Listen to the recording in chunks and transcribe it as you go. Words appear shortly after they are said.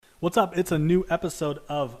What's up? It's a new episode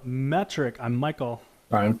of Metric. I'm Michael.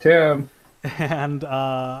 I'm Tim. And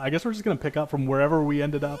I guess we're just going to pick up from wherever we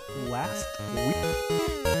ended up last week.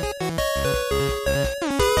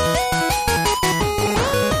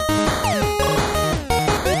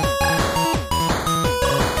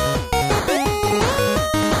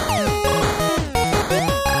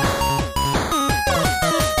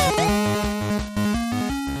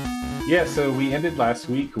 Yeah, so we ended last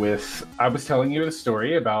week with, I was telling you a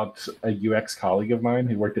story about a UX colleague of mine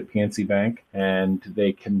who worked at PNC Bank, and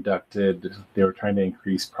they were trying to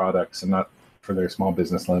increase products and not for their small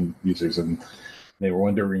business loan users, and they were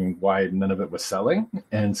wondering why none of it was selling.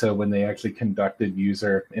 And so when they actually conducted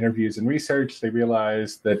user interviews and research, they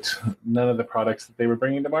realized that none of the products that they were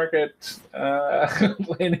bringing to market,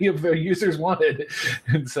 any of their users wanted.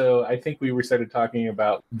 And so I think we started talking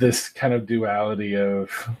about this kind of duality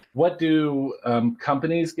of what do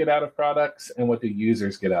companies get out of products and what do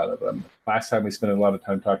users get out of them. Last time we spent a lot of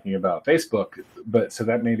time talking about Facebook, but so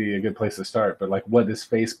that may be a good place to start. But like, what is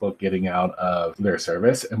Facebook getting out of their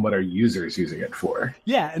service and what are users using it for?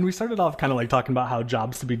 Yeah, and we started off kind of like talking about how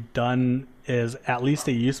jobs to be done is at least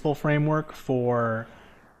a useful framework for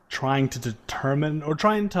trying to determine or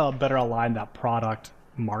trying to better align that product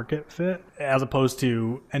market fit, as opposed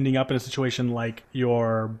to ending up in a situation like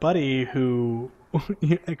your buddy who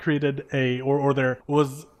created or there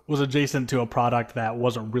was adjacent to a product that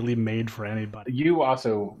wasn't really made for anybody. You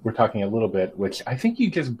also were talking a little bit, which I think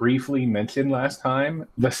you just briefly mentioned last time,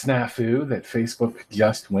 the snafu that Facebook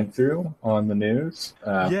just went through on the news.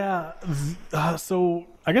 So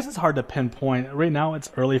I guess it's hard to pinpoint. Right now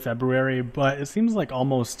it's early February, but it seems like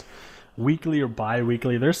almost weekly or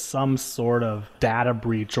bi-weekly there's some sort of data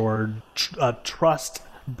breach or trust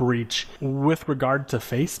breach with regard to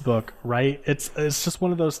Facebook, right? It's just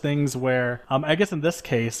one of those things where I guess in this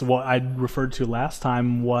case what I referred to last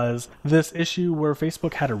time was this issue where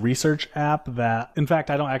Facebook had a research app that, in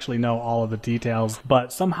fact, I don't actually know all of the details,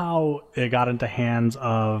 but somehow it got into hands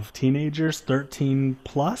of teenagers 13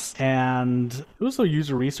 plus, and it was a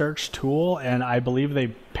user research tool, and I believe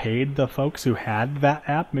they paid the folks who had that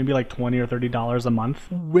app maybe like $20 or $30 a month,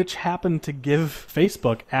 which happened to give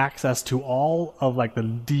Facebook access to all of like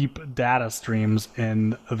the deep data streams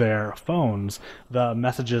in their phones, the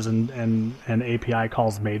messages and API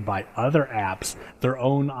calls made by other apps, their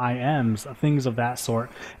own IMs, things of that sort.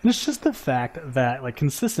 And it's just the fact that like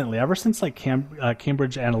consistently ever since like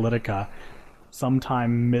Cambridge Analytica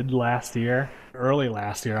sometime early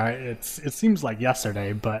last year, it seems like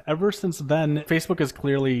yesterday, but ever since then, Facebook is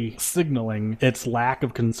clearly signaling its lack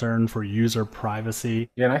of concern for user privacy.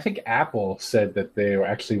 Yeah, and I think Apple said that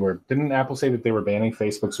didn't Apple say that they were banning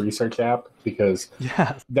Facebook's research app because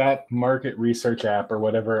that market research app or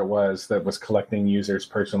whatever it was that was collecting users'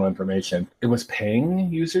 personal information, it was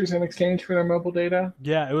paying users in exchange for their mobile data?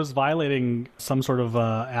 Yeah, it was violating some sort of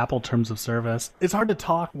Apple terms of service. It's hard to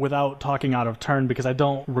talk without talking out of turn because I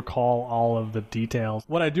don't recall all of the details.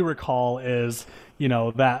 What I do recall is,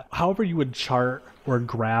 that however you would chart or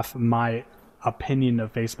graph my opinion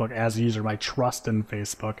of Facebook as a user, my trust in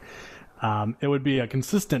Facebook, it would be a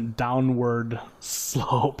consistent downward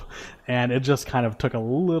slope, and it just kind of took a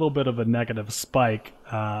little bit of a negative spike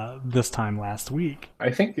this time last week.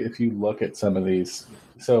 I think if you look at some of these,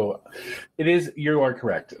 so you are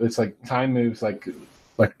correct. It's like time moves like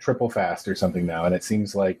triple fast or something now. And it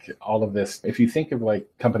seems like all of this, if you think of like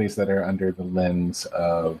companies that are under the lens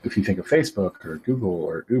of, if you think of Facebook or Google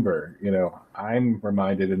or Uber, I'm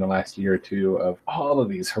reminded in the last year or two of all of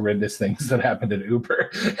these horrendous things that happened at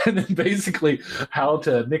Uber. And then basically how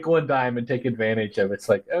to nickel and dime and take advantage of it. It's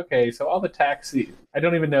like, okay, so all the taxi, I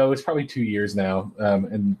don't even know, it's probably 2 years now.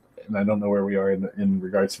 And I don't know where we are in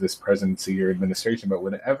regards to this presidency or administration, but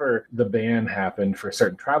whenever the ban happened for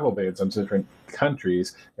certain travel bans on different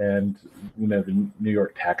countries, and the New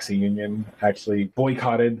York Taxi Union actually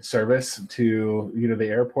boycotted service to the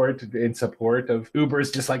airport in support of Uber's,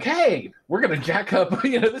 just like, hey, we're gonna jack up,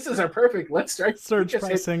 this is our perfect, let's start surge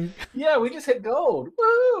pricing. We just hit gold,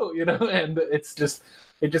 woo, and it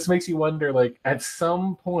just makes you wonder, like, at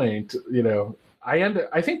some point,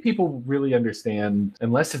 I think people really understand,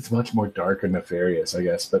 unless it's much more dark and nefarious, I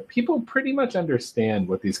guess, but people pretty much understand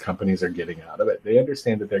what these companies are getting out of it. They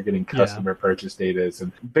understand that they're getting customer purchase data,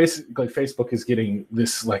 and basically Facebook is getting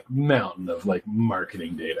this like mountain of like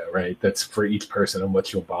marketing data, right? That's for each person and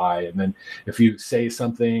what you'll buy. And then if you say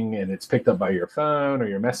something and it's picked up by your phone or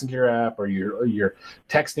your Messenger app, or you're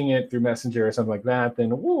texting it through Messenger or something like that, then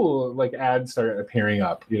like ads start appearing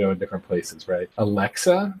up, in different places, right?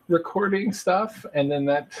 Alexa recording stuff, and then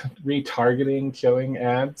that retargeting, showing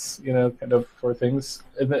ads, kind of for things.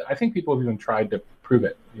 And I think people have even tried to prove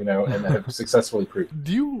it, and that have successfully proved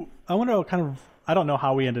it. I want to I don't know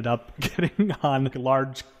how we ended up getting on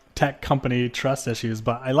large tech company trust issues,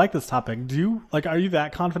 but I like this topic. Are you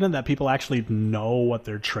that confident that people actually know what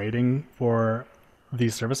they're trading for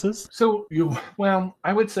these services? So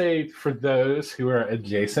I would say for those who are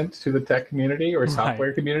adjacent to the tech community or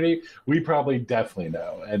software community, we probably definitely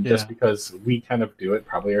know. And just because we kind of do it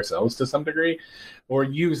probably ourselves to some degree, or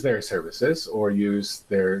use their services, or use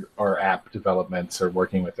our app developments, or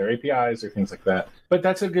working with their APIs or things like that. But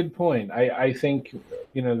that's a good point. I think,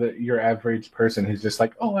 that your average person who's just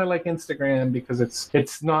like, oh, I like Instagram because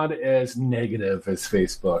it's not as negative as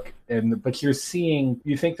Facebook. But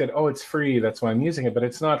you think that, oh, it's free, that's why I'm using it, but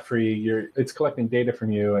it's not free. It's collecting data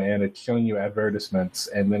from you, and it's showing you advertisements,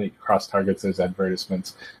 and then it cross targets those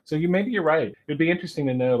advertisements. So maybe you're right. It'd be interesting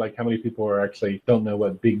to know like how many people don't know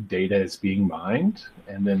what big data is being mined,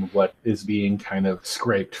 and then what is being kind of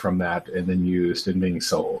scraped from that and then used and being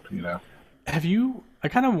sold, I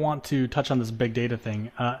kind of want to touch on this big data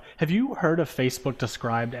thing. Have you heard of Facebook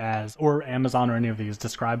described as, or Amazon or any of these,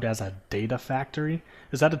 described as a data factory?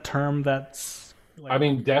 Is that a term that's...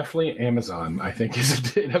 definitely Amazon, I think, is a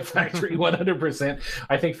data factory, 100%.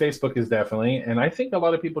 I think Facebook is definitely, and I think a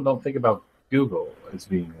lot of people don't think about Google as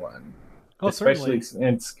being one. Oh, especially, certainly.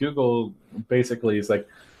 and Google basically is like,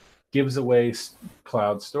 gives away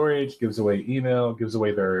cloud storage, gives away email, gives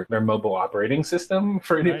away their mobile operating system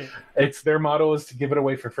it's their model is to give it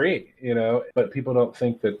away for free, but people don't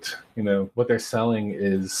think that, what they're selling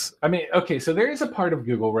is, so there is a part of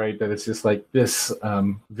Google, right, that it's just like this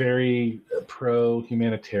very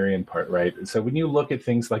pro-humanitarian part, right? So when you look at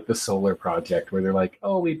things like the solar project, where they're like,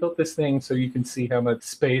 oh, we built this thing so you can see how much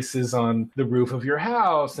space is on the roof of your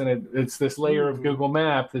house, and it's this layer of Google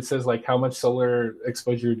Map that says like how much solar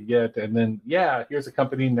exposure you get, and then here's a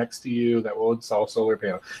company next to you that will install solar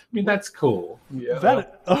panels. That's cool. Yeah.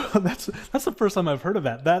 That's the first time I've heard of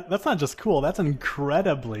that. That's not just cool. That's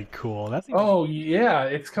incredibly cool. It's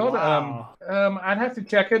called. Wow. I'd have to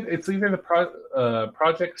check it. It's either the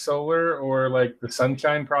Project Solar or like the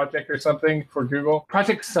Sunshine Project or something for Google.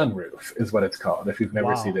 Project Sunroof is what it's called if you've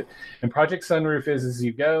never seen it. And Project Sunroof is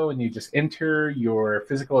you go and you just enter your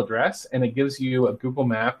physical address, and it gives you a Google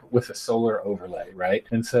map with a solar overlay, right?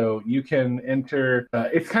 And so you can enter.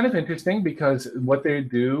 It's kind of interesting because what they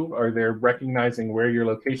do are they're recognizing where your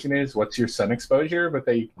location is, what's your sun exposure,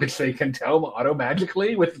 which they can tell auto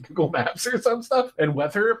magically with Google Maps or some stuff, and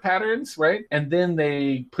weather patterns, right? And then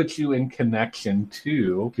they put you in connection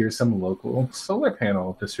to, here's some local solar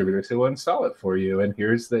panel distributors who will install it for you, and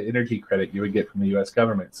here's the energy credit you would get from the US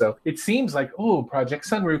government. So it seems like, oh, Project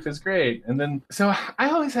Sunroof is great. And then, so I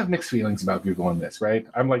always have mixed feelings about Google on this, right?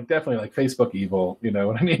 I'm like, definitely like Facebook evil,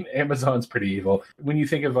 what I mean? Amazon's pretty evil. When you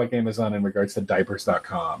think of like Amazon in regards to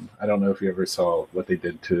diapers.com, I don't know if you ever saw what they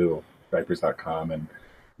did to diapers.com and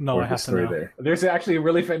no, I have to know. There. There's actually a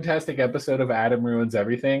really fantastic episode of Adam Ruins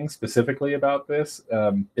Everything specifically about this.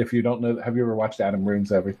 If you don't know, have you ever watched Adam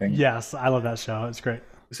Ruins Everything? Yes, I love that show. It's great.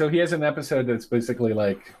 So he has an episode that's basically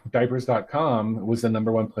like diapers.com was the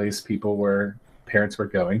number one place parents were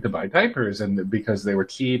going to buy diapers, and because they were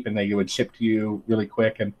cheap and they would ship to you really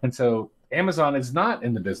quick. And so Amazon is not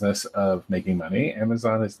in the business of making money.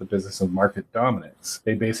 Amazon is the business of market dominance.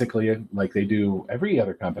 They basically, like they do every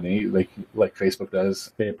other company, like Facebook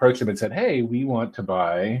does, they approach them and said, hey, we want to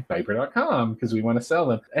buy diaper.com because we want to sell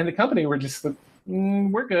them. And the company were just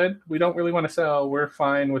we're good. We don't really want to sell. We're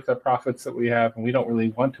fine with the profits that we have, and we don't really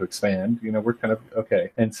want to expand. We're kind of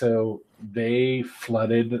okay. And so they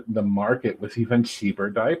flooded the market with even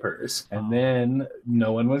cheaper diapers. And then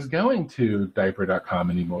no one was going to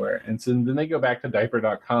diaper.com anymore. And so then they go back to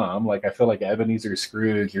diaper.com. Like, I feel like Ebenezer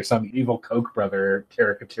Scrooge or some evil Koch brother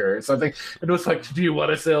caricature or something. And it was like, do you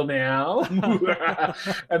want to sell now?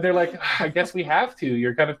 And they're like, I guess we have to.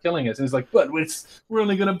 You're kind of killing us. And it's like, but we're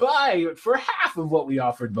only going to buy it for half of what we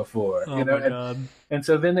offered before. Oh, my God. And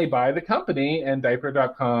so then they buy the company, and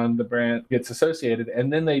diaper.com, the brand, gets associated,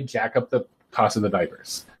 and then they jack up the cost of the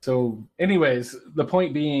diapers. So anyways, the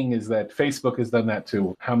point being is that Facebook has done that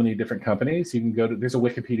to how many different companies? You can go to, there's a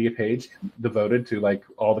Wikipedia page devoted to like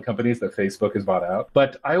all the companies that Facebook has bought out.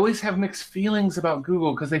 But I always have mixed feelings about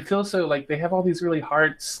Google because they feel so like they have all these really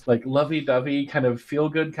hearts, like lovey-dovey kind of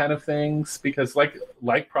feel-good kind of things, because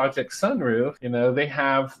like Project Sunroof, they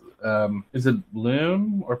have, is it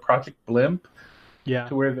Loom or Project Blimp? Yeah.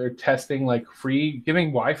 To where they're testing like giving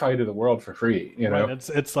Wi-Fi to the world for free, Right.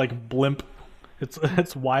 It's like Blimp. It's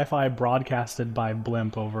Wi-Fi broadcasted by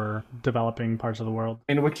Blimp over developing parts of the world.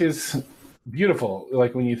 And which is beautiful,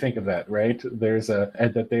 like when you think of that, right? There's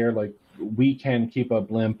that they are like we can keep a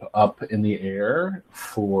blimp up in the air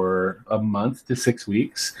for a month to 6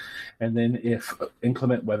 weeks. And then if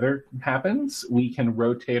inclement weather happens, we can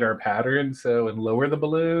rotate our pattern and lower the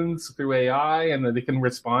balloons through AI, and then they can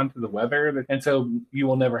respond to the weather. And so you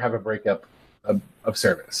will never have a breakup of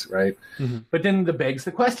service, right? Mm-hmm. But then the begs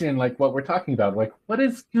the question, like what we're talking about, like what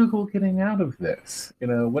is Google getting out of this?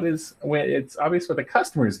 It's obvious what the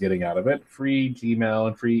customer is getting out of it: free Gmail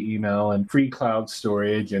and free email and free cloud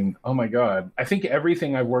storage. And oh my God, I think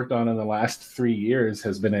everything I've worked on in the last 3 years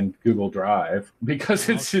has been in Google Drive because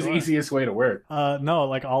it's the easiest way to work. No,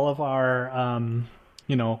 like all of our,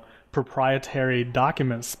 proprietary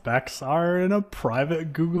document specs are in a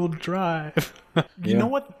private Google Drive. You know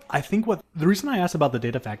what? I think the reason I asked about the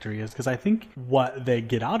data factory is because I think what they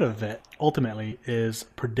get out of it ultimately is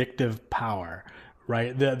predictive power,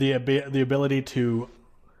 right? The ability to.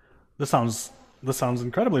 This sounds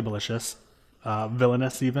incredibly malicious,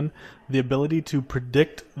 villainous even. The ability to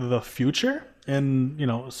predict the future in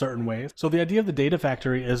certain ways. So the idea of the data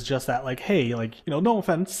factory is just that, like, hey, like, no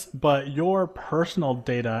offense, but your personal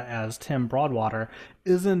data as Tim Broadwater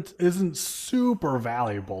isn't super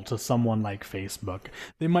valuable to someone like Facebook.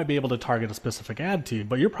 They might be able to target a specific ad to you,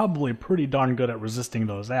 but you're probably pretty darn good at resisting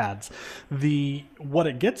those ads. What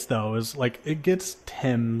it gets though is like it gets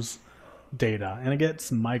Tim's data, and it gets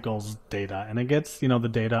Michael's data, and it gets the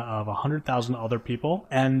data of 100,000 other people,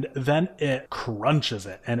 and then it crunches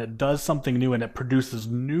it and it does something new, and it produces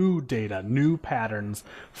new data, new patterns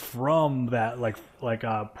from that like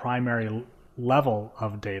a primary level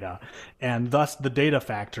of data. And thus the data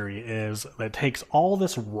factory is it takes all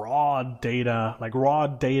this raw data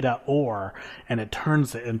ore, and it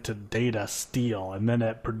turns it into data steel, and then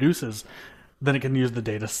it produces. Then it can use the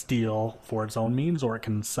data steel for its own means, or it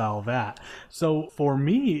can sell that. So for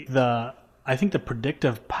me, I think the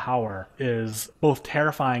predictive power is both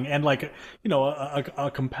terrifying and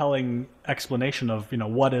a compelling explanation of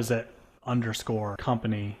what is it _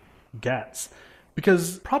 company gets.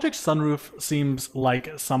 Because Project Sunroof seems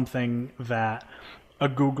like something that a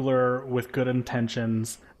Googler with good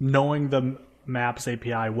intentions, knowing the Maps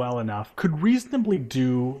API well enough, could reasonably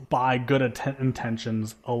do by good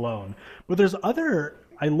intentions alone. But there's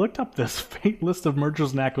I looked up this list of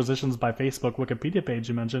mergers and acquisitions by Facebook Wikipedia page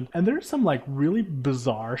you mentioned, and there's some like really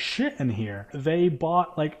bizarre shit in here. They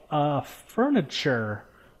bought like a furniture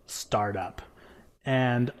startup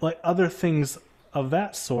and like other things of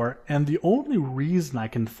that sort, and the only reason I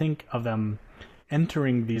can think of them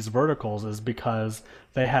entering these verticals is because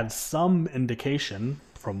they had some indication,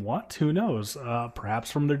 from what? Who knows?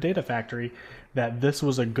 Perhaps from their data factory, that this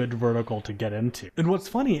was a good vertical to get into. And what's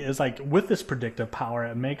funny is like with this predictive power,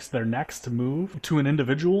 it makes their next move to an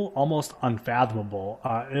individual almost unfathomable.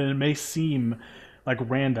 And it may seem like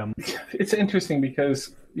random. It's interesting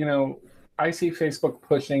because, I see Facebook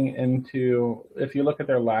pushing into, if you look at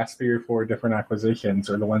their last 3 or 4 different acquisitions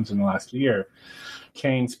or the ones in the last year,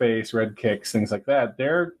 Chain Space, Red Kicks, things like that,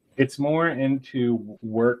 it's more into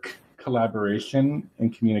work collaboration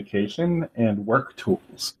and communication and work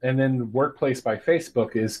tools. And then Workplace by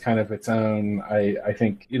Facebook is kind of its own, I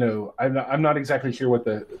think, I'm not exactly sure what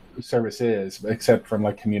the service is, except from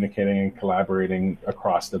like communicating and collaborating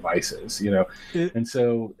across devices, and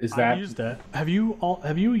so is that... I used it. Have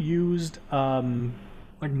you used,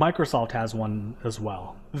 like Microsoft has one as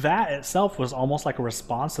well. That itself was almost like a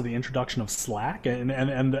response to the introduction of Slack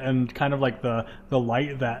and kind of like the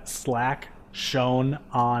light that Slack shone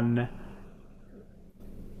on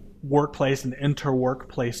workplace and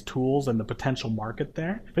inter-workplace tools and the potential market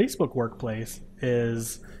there. Facebook Workplace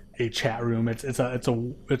is a chat room. It's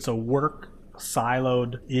a work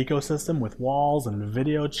siloed ecosystem with walls and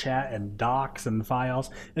video chat and docs and files.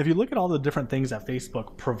 And if you look at all the different things that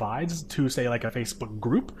Facebook provides to, say, like a Facebook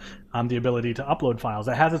group, the ability to upload files,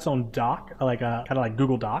 it has its own doc, like a kind of like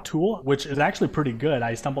Google Doc tool, which is actually pretty good.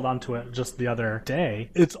 I stumbled onto it just the other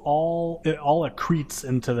day. It all accretes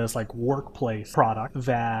into this like workplace product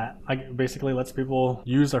that basically lets people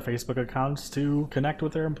use their Facebook accounts to connect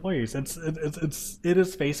with their employees. It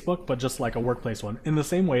is Facebook, but just like a workplace one, in the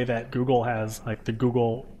same way that Google has like the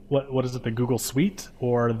Google, what is it, the Google Suite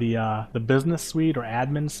or the business suite or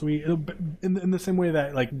admin suite, in the same way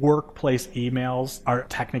that like workplace emails are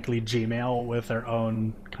technically Gmail with their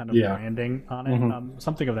own kind of branding on it. Mm-hmm.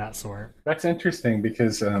 Something of that sort. That's interesting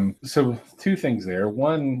because so 2 things there.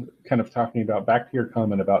 One, kind of talking about, back to your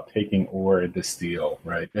comment about taking ore into steel,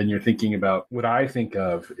 right? And you're thinking about, what I think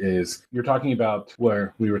of is, you're talking about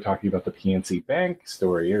where we were talking about the PNC Bank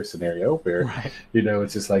story or scenario where, right,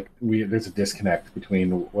 it's just like there's a disconnect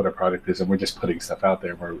between what a product is, and we're just putting stuff out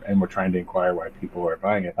there, and we're trying to inquire why people are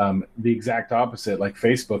buying it. The exact opposite, like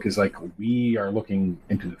Facebook is like, we are looking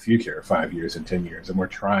into the future, 5 years and 10 years, and we're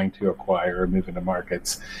trying to acquire and move into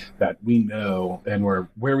markets that we know and we're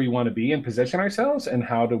where we want to be and position ourselves, and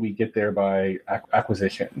how do we get there by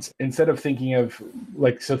acquisitions, instead of thinking of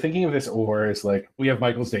thinking of this ore as like, we have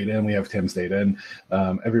Michael's data and we have Tim's data and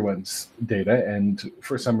everyone's data, and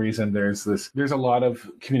for some reason there's a lot of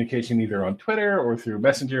communication either on Twitter or through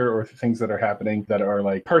Messenger or things that are happening that are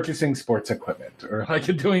like purchasing sports equipment or like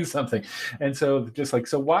doing something. And so just like,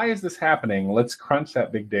 so why is this happening? Let's crunch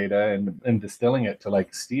that big data and distilling it to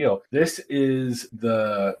like steel. This is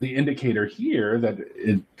the indicator here that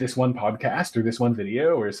this one podcast or this one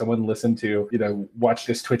video or someone listened to, watch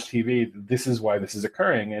this Twitch TV, this is why this is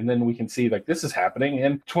occurring. And then we can see like this is happening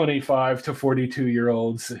in 25 to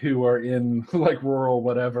 42-year-olds who are in like rural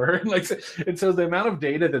whatever. And so the amount of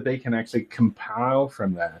data that they can actually compile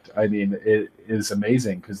from that, I mean, it is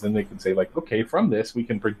amazing, because then they can say like, okay, from this we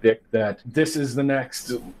can predict that this is the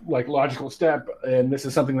next like logical step, and this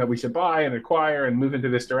is something that we should buy and acquire and move into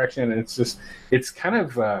this direction. And it's kind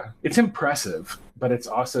of it's impressive, but it's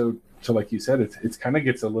also, so like you said, it's kind of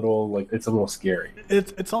gets a little like, it's a little scary.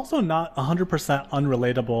 It's also not 100%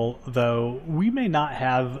 unrelatable, though. We may not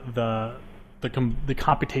have the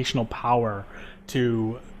computational power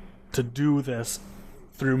to do this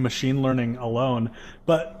through machine learning alone,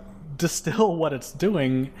 but distill what it's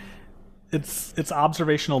doing. It's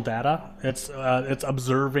observational data. It's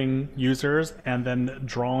observing users and then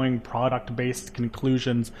drawing product-based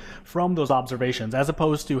conclusions from those observations, as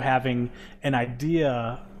opposed to having an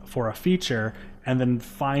idea for a feature and then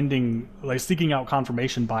seeking out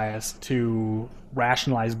confirmation bias to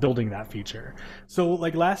rationalize building that feature. So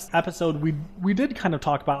like last episode, we did kind of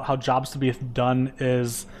talk about how jobs to be done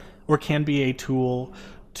is or can be a tool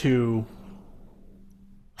to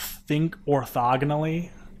think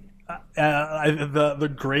orthogonally.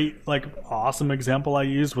 The great, like, awesome example I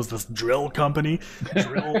used was this drill company,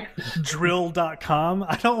 drill.com.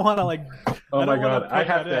 I don't want to like. Oh my god, I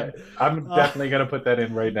have that. I'm definitely gonna put that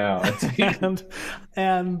in right now.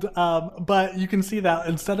 But you can see that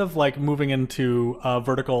instead of like moving into a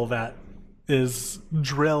vertical that is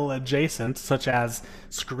drill adjacent, such as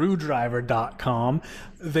screwdriver.com,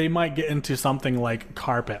 they might get into something like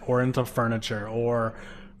carpet or into furniture or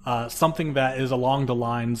something that is along the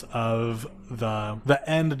lines of the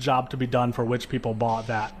end job to be done for which people bought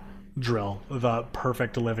that drill, the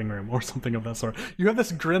perfect living room or something of that sort. You have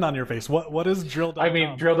this grin on your face. What is drill.com? I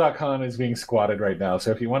mean, drill.com is being squatted right now,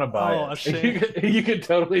 so if you want to buy you can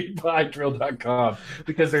totally buy drill.com,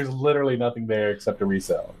 because there's literally nothing there except a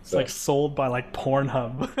resale. It's like sold by like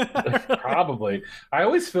Pornhub. Probably. I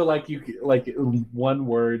always feel like one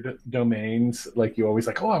word domains, like you always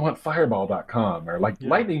like, oh, I want fireball.com or like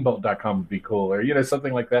lightningbolt.com would be cool, or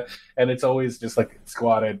something like that, and it's always just like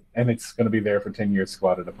squatted, and it's going to be there for 10 years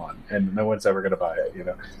squatted upon, and no one's ever going to buy it.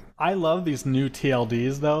 I love these new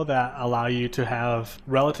TLDs though that allow you to have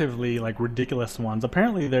relatively like ridiculous ones.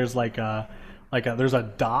 Apparently there's there's a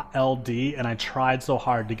 .ld, and I tried so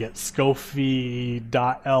hard to get Scofie.ld,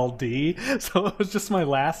 so it was just my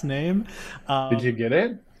last name. Did you get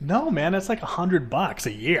it? No, man, it's like $100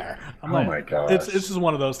 a year. My gosh. It's just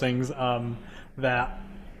one of those things that,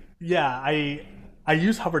 yeah, I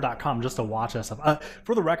use hover.com just to watch that stuff.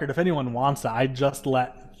 For the record, if anyone wants that, I just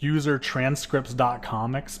let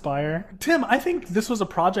usertranscripts.com expire. Tim, I think this was a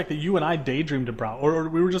project that you and I daydreamed about, or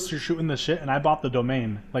we were just shooting the shit, and I bought the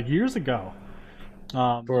domain like years ago.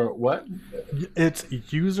 For what? It's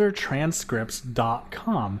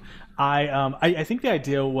usertranscripts.com. I think the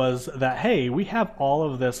idea was that, hey, we have all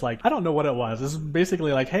of this, like, I don't know what it was. It's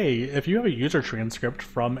basically like, hey, if you have a user transcript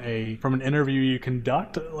from an interview you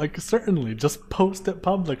conduct, like, certainly just post it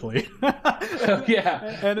publicly.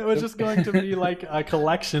 Yeah. And it was just going to be like a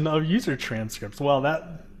collection of user transcripts. Well,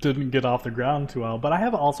 that didn't get off the ground too well, but I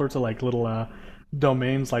have all sorts of like little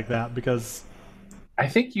domains like that, because I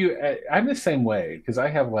think I'm the same way, because I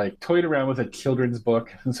have like toyed around with a children's book,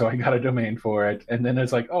 and so I got a domain for it. And then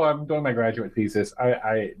it's like, oh, I'm doing my graduate thesis,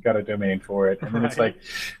 I got a domain for it. And then it's like,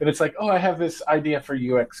 oh, I have this idea for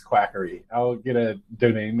UX quackery, I'll get a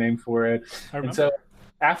domain name for it. And so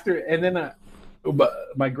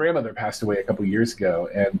my grandmother passed away a couple years ago,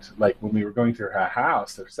 and like when we were going through her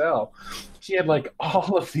house to sell, she had like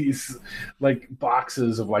all of these like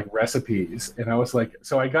boxes of like recipes, and I was like,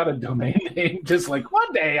 so I got a domain name, just like,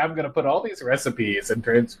 one day I'm gonna put all these recipes and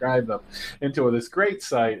transcribe them into this great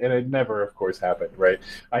site. And it never, of course, happened, right?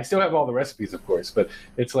 I still have all the recipes, of course, but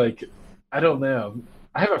it's like, I don't know.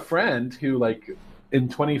 I have a friend who, like, in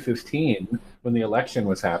 2015 when the election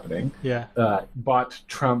was happening, Yeah. bought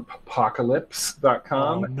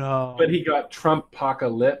TrumpPocalypse.com. Oh no. But he got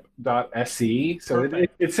TrumpPocalypse.se. So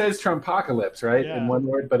it says Trumpocalypse, right? In one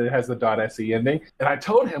word, but it has the .se ending. And I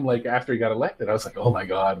told him, like, after he got elected, I was like, oh my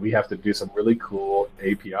God, we have to do some really cool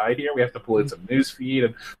API here. We have to pull in some news feed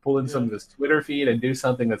and pull in some of this Twitter feed and do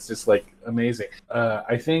something that's just like amazing.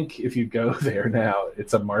 I think if you go there now,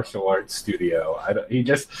 it's a martial arts studio.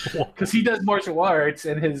 Because he does martial arts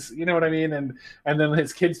and his, you know what I mean? And then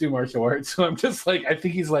his kids do martial arts. So I'm just like, I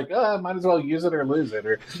think he's like, might as well use it or lose it.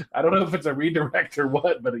 Or I don't know if it's a redirect or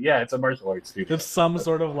what, but yeah, it's a martial arts studio. It's some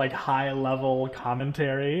sort of like high level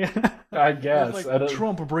commentary. I guess. Like,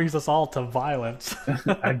 Trump brings us all to violence.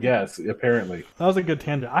 I guess, apparently. That was a good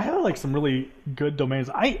tangent. I have like some really good domains.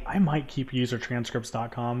 I might keep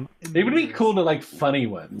usertranscripts.com. It would be cool to like funny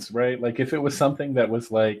ones, right? Like if it was something that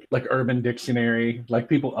was like Urban Dictionary, like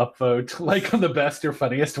people upvote like on the best or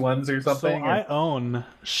funniest ones or something. So I own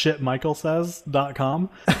shitmichaelsays.com.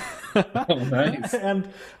 Oh, nice. And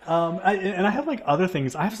I have like other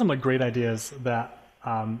things. I have some like great ideas that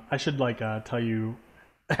I should like tell you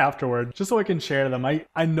afterward, just so I can share them. I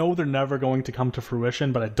know they're never going to come to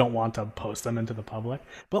fruition, but I don't want to post them into the public.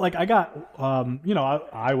 But like I got,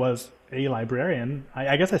 I was a librarian.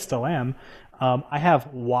 I guess I still am. I have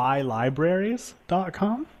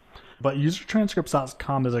ylibraries.com, but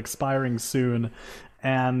usertranscripts.com is expiring soon,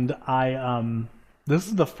 and this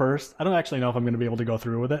is the first, I don't actually know if I'm going to be able to go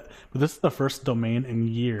through with it, but this is the first domain in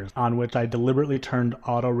years on which I deliberately turned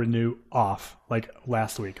auto renew off, like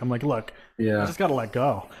last week. I'm like, look, I just got to let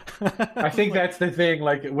go. I think that's the thing,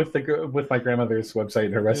 like with my grandmother's website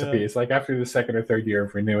and her recipe, it's like after the second or third year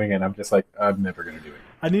of renewing it, I'm just like, I'm never going to do it.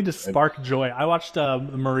 I need to spark joy. I watched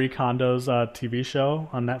Marie Kondo's TV show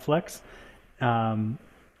on Netflix, and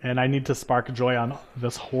I need to spark joy on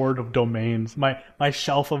this horde of domains, my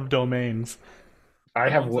shelf of domains. I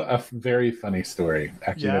have a very funny story,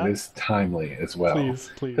 actually, that is timely as well. Please.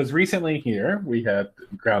 Because recently here, we had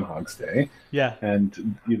Groundhog's Day. Yeah.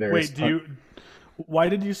 And why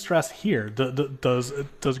did you stress here?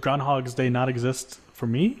 Does Groundhog's Day not exist for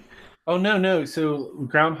me? Oh, no. So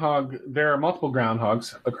there are multiple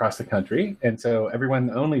groundhogs across the country. And so everyone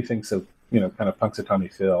only thinks of, kind of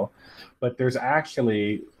Punxsutawney Phil. But there's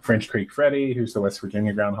actually French Creek Freddie, who's the West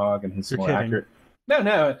Virginia groundhog, and he's more accurate.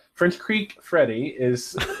 No. French Creek Freddie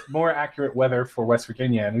is more accurate weather for West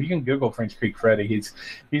Virginia. And you can Google French Creek Freddie. He's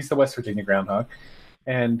the West Virginia groundhog.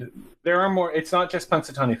 And there are more. It's not just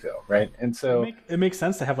Punxsutawney Phil, right? And so it makes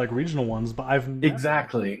sense to have like regional ones, but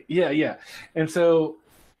exactly. Yeah. And so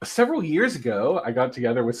several years ago, I got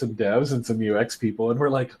together with some devs and some UX people, and we're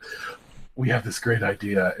like, we have this great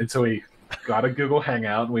idea. And so we got a Google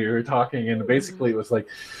Hangout, and we were talking, and basically it was like,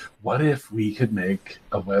 what if we could make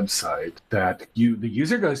a website that the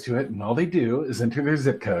user goes to it and all they do is enter their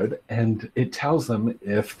zip code and it tells them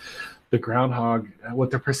if the groundhog,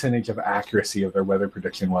 what the percentage of accuracy of their weather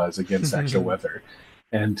prediction was against actual weather.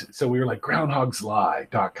 And so we were like,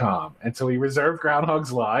 groundhogslie.com. And so we reserved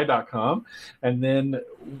groundhogslie.com. And then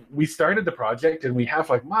we started the project, and we have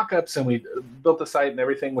like mock-ups, and we built the site and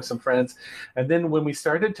everything with some friends. And then when we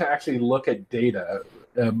started to actually look at data,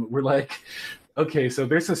 we're like, okay, so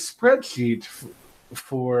there's a spreadsheet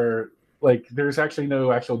for like, there's actually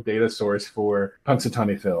no actual data source for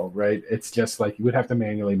Punxsutawney Phil, right? It's just like you would have to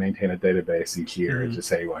manually maintain a database each year and just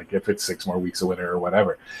say like if it's 6 more weeks of winter or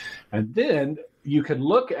whatever. And then you could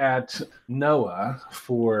look at NOAA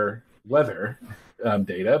for weather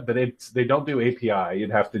data, but they don't do API.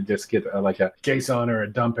 You'd have to just get like a JSON or a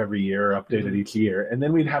dump every year, updated each year. And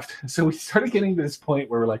then so we started getting to this point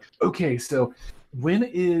where we're like, okay, so when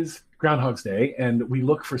is Groundhog's Day? And we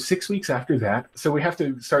look for 6 weeks after that. So we have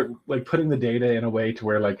to start like putting the data in a way to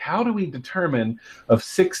where like, how do we determine of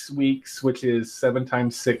 6 weeks, which is 7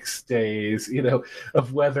 times 6 days,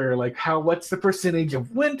 of weather, like what's the percentage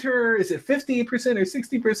of winter? Is it 50% or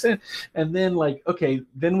 60%? And then like, okay,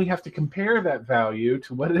 then we have to compare that value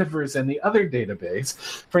to whatever is in the other database,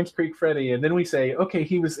 French Creek Freddie. And then we say, okay,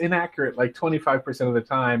 he was inaccurate like 25% of the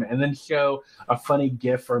time, and then show a funny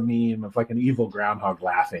GIF or meme of like an evil groundhog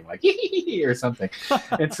laughing, like, or something.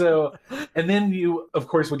 And then you, of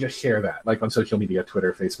course, would just share that like on social media,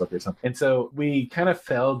 Twitter, Facebook, or something. And so we kind of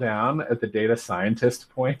fell down at the data scientist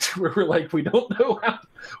point where we're like, we don't know how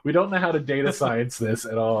to data science this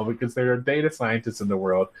at all, because there are data scientists in the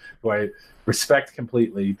world who I respect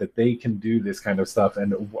completely that they can do this kind of stuff,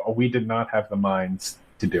 and we did not have the minds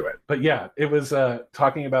to do it. But yeah, it was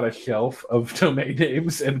talking about a shelf of domain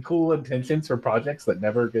names and cool intentions for projects that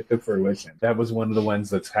never get to fruition. That was one of the ones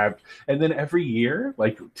that's happened. And then every year,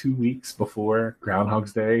 like 2 weeks before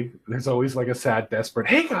Groundhog's Day, there's always like a sad, desperate,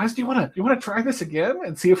 hey guys, do you want to try this again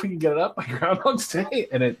and see if we can get it up by Groundhog's Day?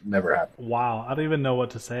 And it never happened. Wow, I don't even know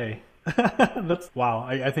what to say. That's wow.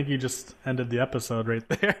 I think you just ended the episode right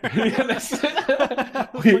there.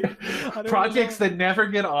 Projects that never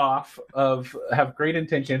get off of have great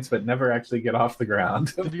intentions but never actually get off the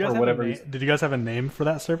ground. Did you guys Did you guys have a name for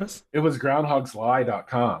that service? It was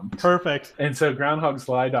groundhogslie.com. Perfect. And so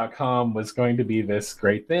groundhogslie.com was going to be this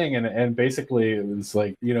great thing, and basically it was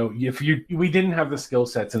like, you know, we didn't have the skill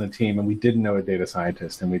sets in the team, and we didn't know a data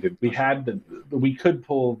scientist, and we could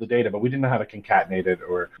pull the data, but we didn't know how to concatenate it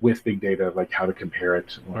or with big data, like how to compare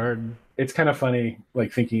it. Word. It's kind of funny,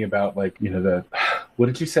 like thinking about, like, you know, what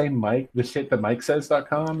did you say, Mike? The shit that Mike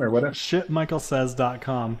says.com or whatever?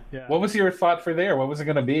 Shitmichaelsays.com. Yeah. What was your thought for there? What was it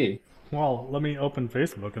going to be? Well, let me open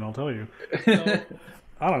Facebook and I'll tell you. So,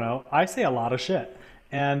 I don't know. I say a lot of shit.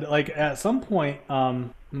 And like at some point,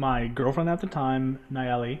 my girlfriend at the time,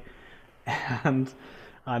 Nayeli, and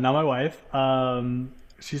now my wife,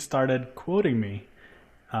 she started quoting me.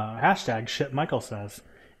 Hashtag shit Michael says.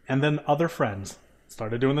 And then other friends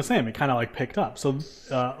started doing the same. It kind of like picked up. So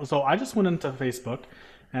I just went into Facebook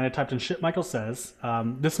and I typed in shit Michael says.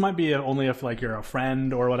 This might be only if like you're a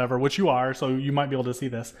friend or whatever, which you are, so you might be able to see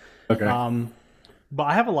this. Okay. But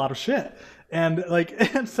I have a lot of shit. And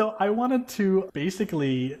so I wanted to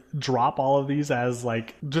basically drop all of these as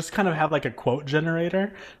like, just kind of have like a quote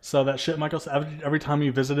generator, so that shit Michael says, every time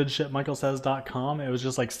you visited shitmichaelsays.com, it was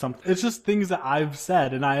just like it's just things that I've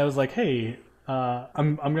said. And I was like, hey,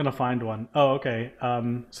 I'm gonna find one. Oh, okay.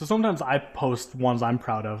 So sometimes I post ones I'm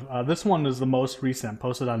proud of. This one is the most recent,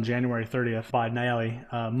 posted on January 30th by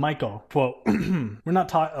Nayeli. Michael, quote, we're not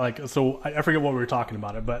talking, so I forget what we were talking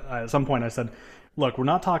about it, but at some point I said, look, we're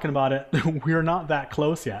not talking about it. We're not that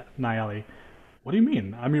close yet, Nayeli. What do you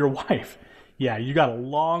mean? I'm your wife. Yeah, you got a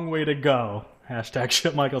long way to go. Hashtag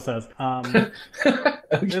shit Michael says. Okay.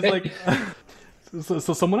 It's like... So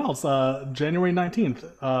someone else, January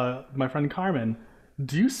 19th, my friend Carmen,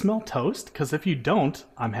 do you smell toast? Because if you don't,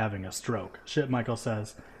 I'm having a stroke. Shit, Michael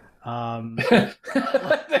says. So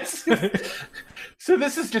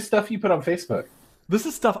this is just stuff you put on Facebook? This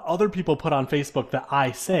is stuff other people put on Facebook that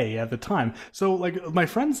I say at the time. So like my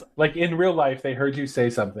friends... Like in real life, they heard you say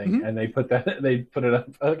something and they put it up.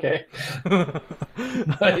 Okay.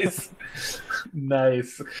 Nice.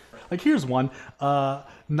 Like here's one.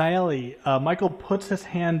 Nayeli, Michael puts his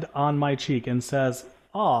hand on my cheek and says,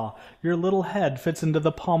 "Aw, your little head fits into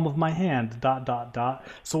the palm of my hand, ...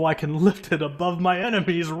 so I can lift it above my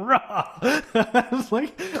enemies, rah!" It's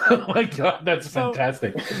like, oh my god, that's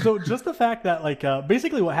fantastic. So just the fact that, like,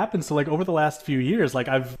 basically what happens, so, like, over the last few years, like,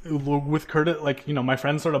 I've, with Curtis, like, you know, my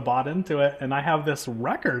friends sort of bought into it, and I have this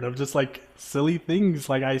record of just, like, silly things,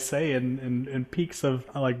 like I say, in peaks of,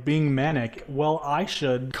 like, being manic. Well, I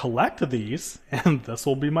should collect these, and this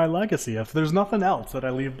will be my legacy. If there's nothing else that I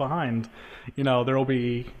leave behind, you know, there will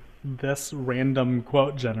be this random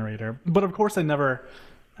quote generator. But of course I never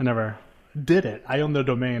did it. I own the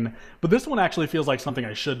domain. But this one actually feels like something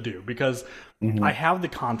I should do, because I have the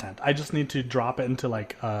content. I just need to drop it into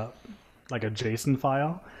like a JSON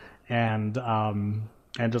file and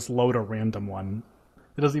just load a random one.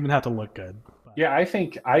 It doesn't even have to look good. Yeah, I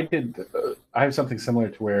think I have something similar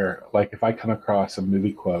to where, like, if I come across a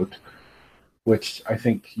movie quote, which I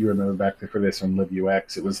think you remember back for this from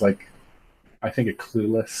LibUX, it was like, I think a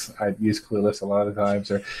Clueless. I'd use Clueless a lot of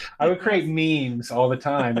times, or I would create memes all the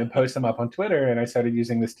time and post them up on Twitter. And I started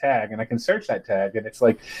using this tag, and I can search that tag, and it's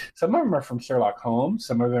like some of them are from Sherlock Holmes,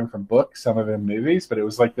 some of them from books, some of them movies. But it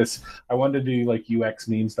was like this. I wanted to do like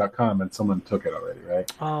uxmemes.com, and someone took it already,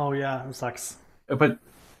 right? Oh yeah, it sucks. But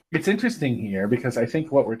it's interesting here because I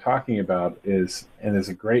think what we're talking about is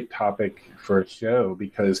a great topic for a show,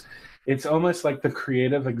 because it's almost like the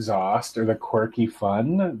creative exhaust or the quirky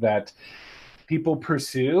fun that people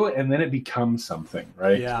pursue, and then it becomes something,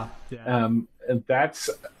 right? Yeah. And that's,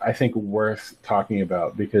 I think, worth talking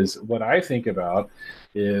about, because what I think about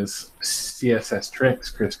is CSS Tricks,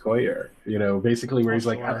 Chris Coyier, you know, basically where he's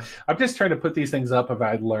like, I'm just trying to put these things up if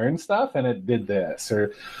I'd learned stuff and it did this,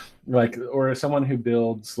 or someone who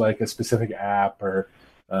builds like a specific app or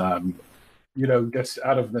just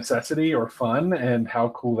out of necessity or fun, and how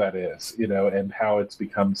cool that is, and how it's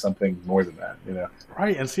become something more than that.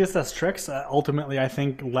 Right, and CSS Tricks ultimately, I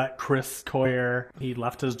think, let Chris Coyier, he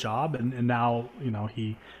left his job, and now,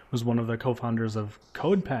 he was one of the co-founders of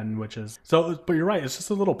CodePen, which is, but you're right, it's just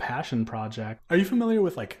a little passion project. Are you familiar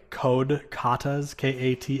with like code katas,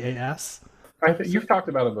 Katas? I think you've talked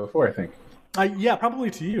about it before, I think. Yeah,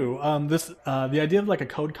 probably to you. The idea of like a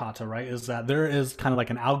code kata, right, is that there is kind of like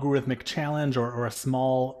an algorithmic challenge or a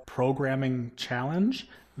small programming challenge.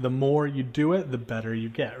 The more you do it, the better you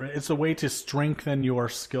get. Right? It's a way to strengthen your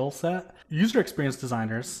skill set. User experience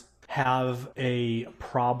designers have a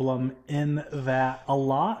problem in that a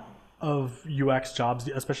lot of UX jobs,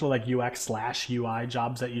 especially like UX/UI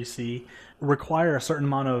jobs that you see, require a certain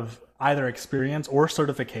amount of either experience or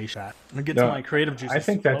certification. It gets my creative juices I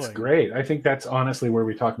think that's flowing. great. I think that's honestly where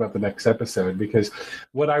we talk about the next episode, because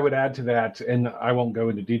what I would add to that, and I won't go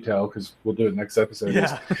into detail because we'll do it next episode,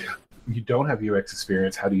 is you don't have UX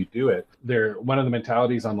experience. How do you do it? One of the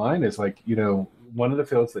mentalities online is like, one of the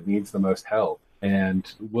fields that needs the most help,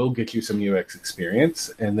 and will get you some UX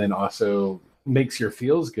experience, and then also makes your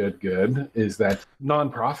feels good is that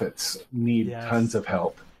nonprofits need tons of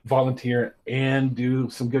help. Volunteer and do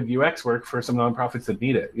some good UX work for some nonprofits that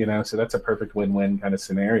need it, so that's a perfect win-win kind of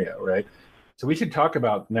scenario, right? So we should talk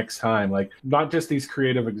about next time, like not just these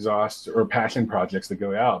creative exhaust or passion projects that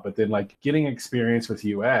go out, but then like getting experience with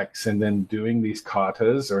UX and then doing these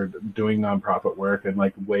katas or doing nonprofit work, and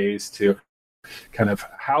like ways to kind of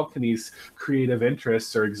how can these creative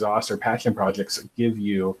interests or exhaust or passion projects give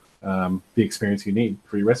you the experience you need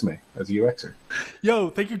for your resume as a UXer.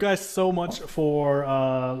 Yo, thank you guys so much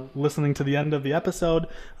for listening to the end of the episode.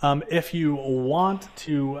 If you want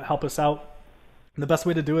to help us out, the best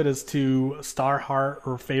way to do it is to star, heart,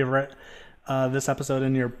 or favorite this episode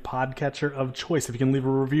in your podcatcher of choice. If you can leave a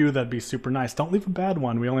review, that'd be super nice. Don't leave a bad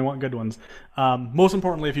one. We only want good ones. Most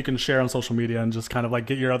importantly, if you can share on social media and just kind of like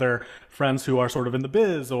get your other friends who are sort of in the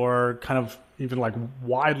biz or kind of even like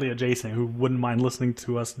widely adjacent who wouldn't mind listening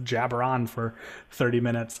to us jabber on for 30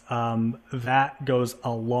 minutes. That goes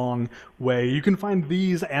a long way. You can find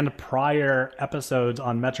these and prior episodes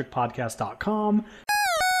on metricpodcast.com.